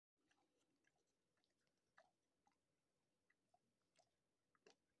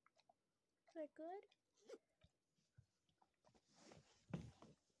that good?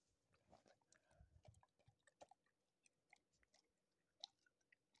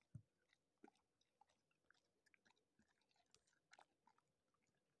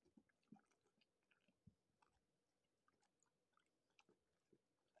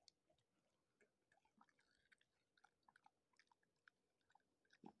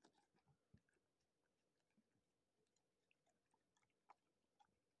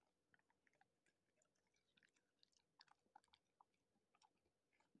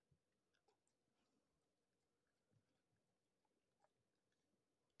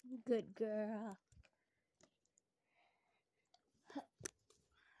 Good girl.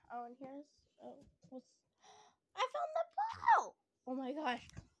 Oh, and here's what's I found the ball. Oh my gosh.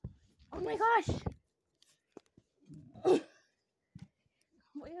 Oh my gosh.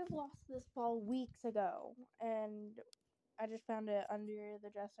 We have lost this ball weeks ago, and I just found it under the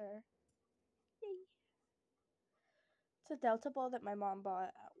dresser. Yay. It's a Delta ball that my mom bought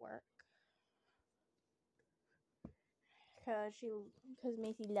at work. Because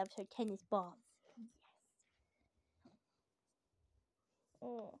Macy loves her tennis balls. Yes.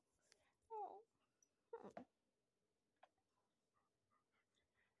 Oh.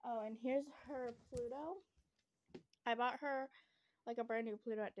 Oh, and here's her Pluto. I bought her like a brand new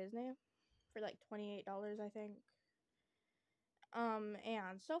Pluto at Disney for like $28, I think.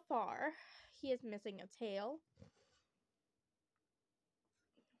 And so far, he is missing a tail,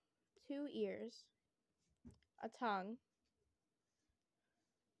 2 ears, a tongue,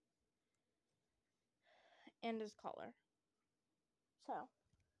 and his collar. So,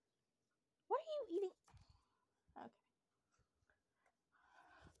 what are you eating? Okay.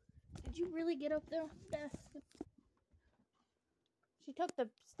 Did you really get up there? Yes. She took the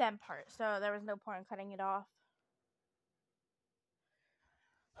stem part, so there was no point in cutting it off.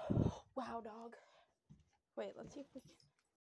 Wow, dog. Wait, let's see if we can.